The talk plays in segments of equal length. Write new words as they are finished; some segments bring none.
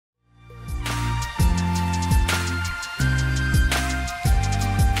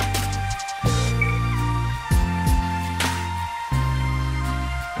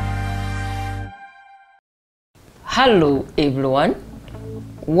Hello everyone.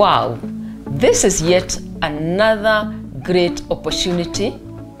 Wow, this is yet another great opportunity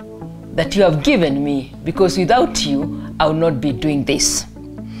that you have given me, because without you, I will not be doing this.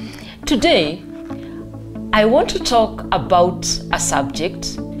 Today, I want to talk about a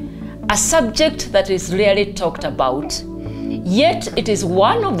subject that is rarely talked about, yet it is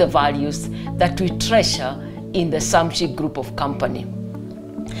one of the values that we treasure in the Samchi group of company.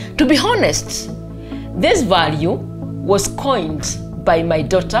 To be honest, this value was coined by my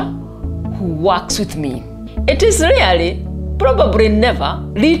daughter who works with me. It is rarely, probably never,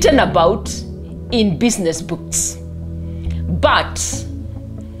 written about in business books. But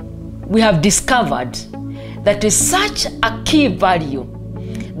we have discovered that is such a key value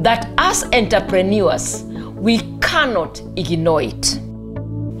that as entrepreneurs, we cannot ignore it.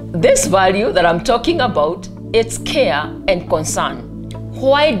 This value that I'm talking about is care and concern.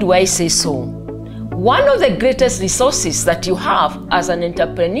 Why do I say so? One of the greatest resources that you have as an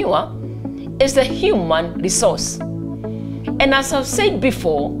entrepreneur is the human resource. And as I've said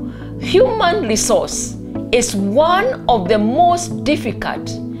before, human resource is one of the most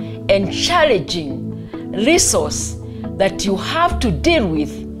difficult and challenging resource that you have to deal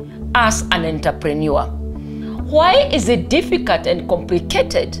with as an entrepreneur. Why is it difficult and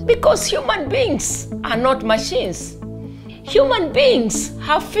complicated? Because human beings are not machines. Human beings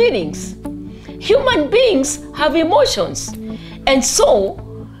have feelings. Human beings have emotions. And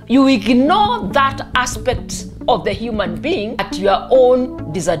so you ignore that aspect of the human being at your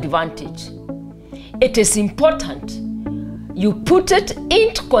own disadvantage. It is important you put it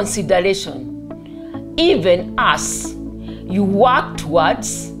into consideration even as you work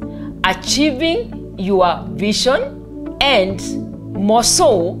towards achieving your vision and more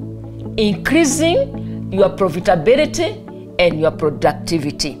so increasing your profitability and your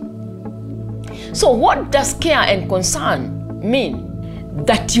productivity. So what does care and concern mean?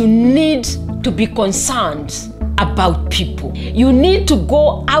 That you need to be concerned about people. You need to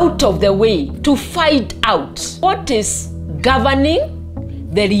go out of the way to find out what is governing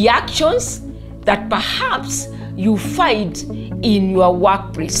the reactions that perhaps you find in your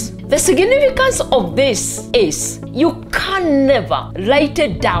workplace. The significance of this is you can never write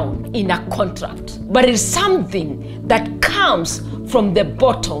it down in a contract, but it's something that comes from the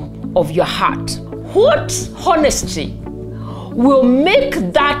bottom of your heart. What honesty will make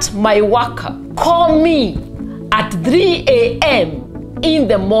that my worker call me at 3 a.m. in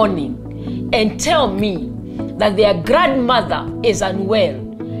the morning and tell me that their grandmother is unwell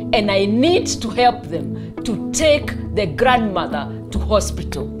and I need to help them to take the grandmother to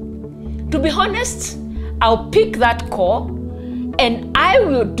hospital? To be honest, I'll pick that call and I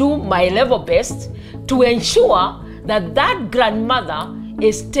will do my level best to ensure that that grandmother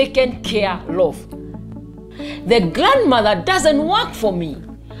is taken care of. The grandmother doesn't work for me,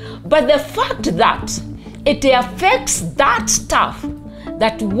 but the fact that it affects that staff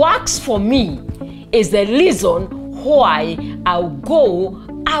that works for me is the reason why I'll go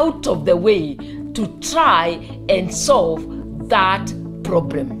out of the way to try and solve that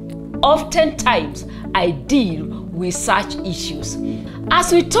problem. Oftentimes, I deal with such issues.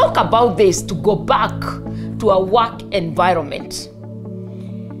 As we talk about this, to go back to our work environment,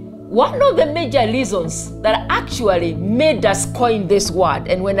 one of the major reasons that actually made us coin this word,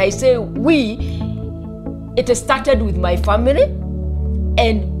 and when I say we, it started with my family,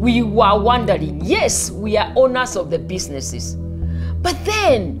 and we were wondering, yes, we are owners of the businesses. But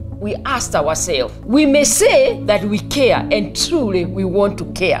then we asked ourselves, we may say that we care, and truly we want to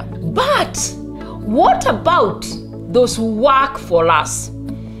care. But what about those who work for us?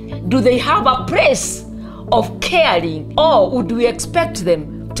 Do they have a place of caring, or would we expect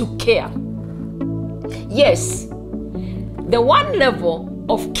them to care? Yes, the one level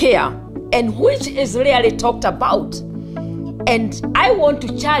of care, and which is rarely talked about, and I want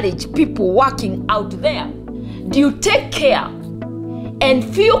to challenge people working out there. Do you take care and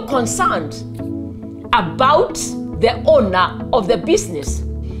feel concerned about the owner of the business?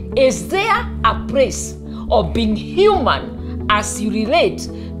 Is there a place of being human as you relate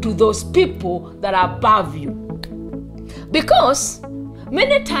to those people that are above you? Because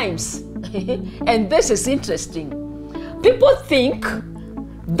many times, and this is interesting, people think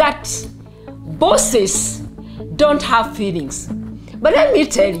that bosses don't have feelings. But let me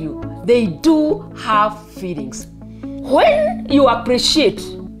tell you, they do have feelings. When you appreciate,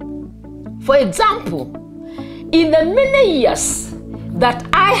 for example, in the many years that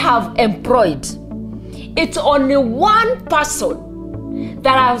I have employed, it's only one person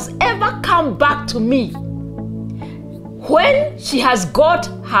that has ever come back to me when she has got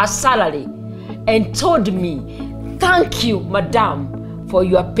her salary and told me, thank you, madam, for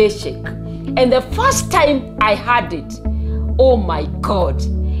your paycheck. And the first time I had it, oh my God,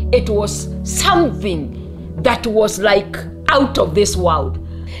 it was something that was like out of this world.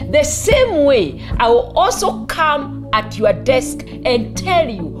 The same way, I will also come at your desk and tell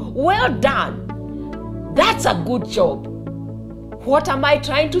you, well done. That's a good job. What am I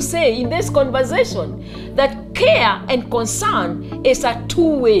trying to say in this conversation? That care and concern is a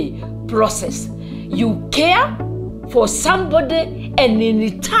two-way process. You care for somebody, and in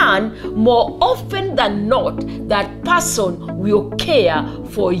return, more often than not, that person will care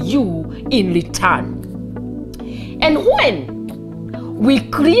for you in return. And when we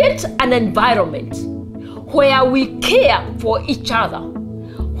create an environment where we care for each other,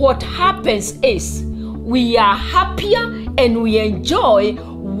 what happens is we are happier and we enjoy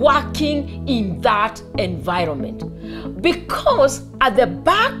working in that environment. Because at the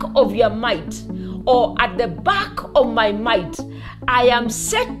back of your mind, or at the back of my mind, I am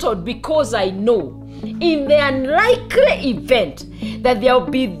settled because I know in the unlikely event that there will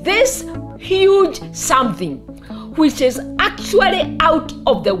be this huge something which is actually out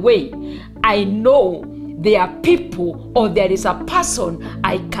of the way, I know there are people or there is a person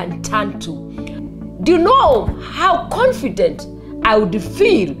I can turn to. Do you know how confident I would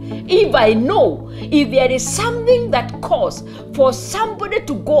feel if I know if there is something that calls for somebody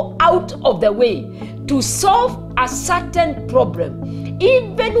to go out of the way to solve a certain problem,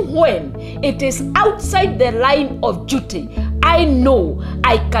 even when it is outside the line of duty? I know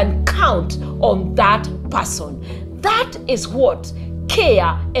I can count on that person. That is what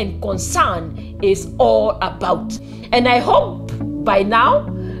care and concern is all about. And I hope by now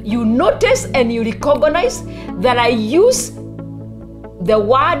you notice and you recognize that I use the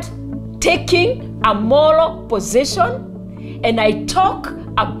word taking a moral position, and I talk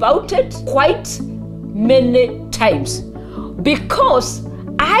about it quite many times because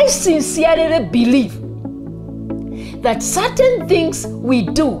I sincerely believe that certain things we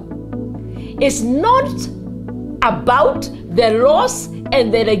do is not about the laws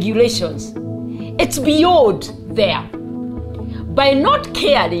and the regulations. It's beyond there. By not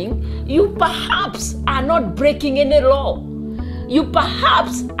caring, you perhaps are not breaking any law. You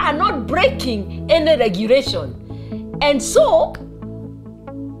perhaps are not breaking any regulation. And so,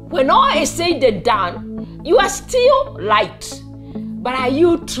 when all is said and done, you are still right. But are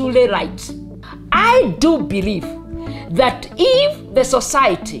you truly right? I do believe that if the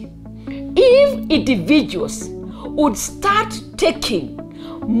society, if individuals would start taking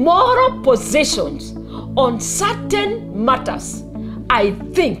moral positions on certain matters, I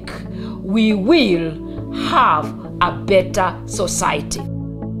think we will have a better society.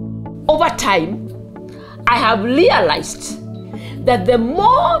 Over time, I have realized that the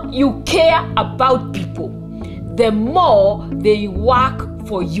more you care about people, the more they work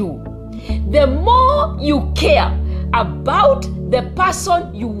for you. The more you care about the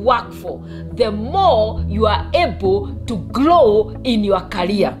person you work for, the more you are able to grow in your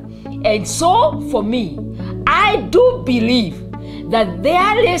career. And so for me, I do believe that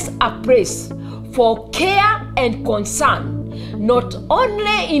there is a place for care and concern, not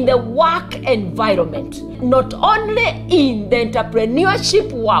only in the work environment, not only in the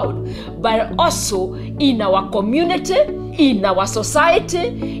entrepreneurship world, but also in our community, in our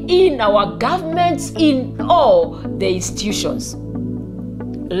society, in our governments, in all the institutions.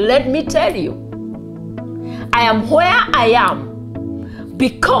 Let me tell you, I am where I am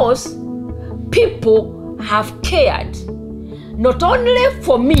because people have cared, not only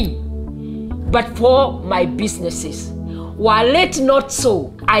for me, but for my businesses. While it not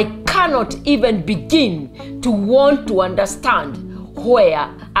so, I cannot even begin to want to understand where,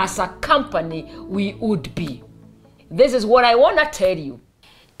 as a company, we would be. This is what I want to tell you.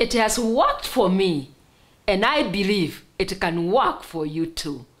 It has worked for me, and I believe it can work for you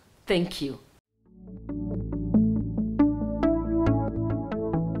too. Thank you.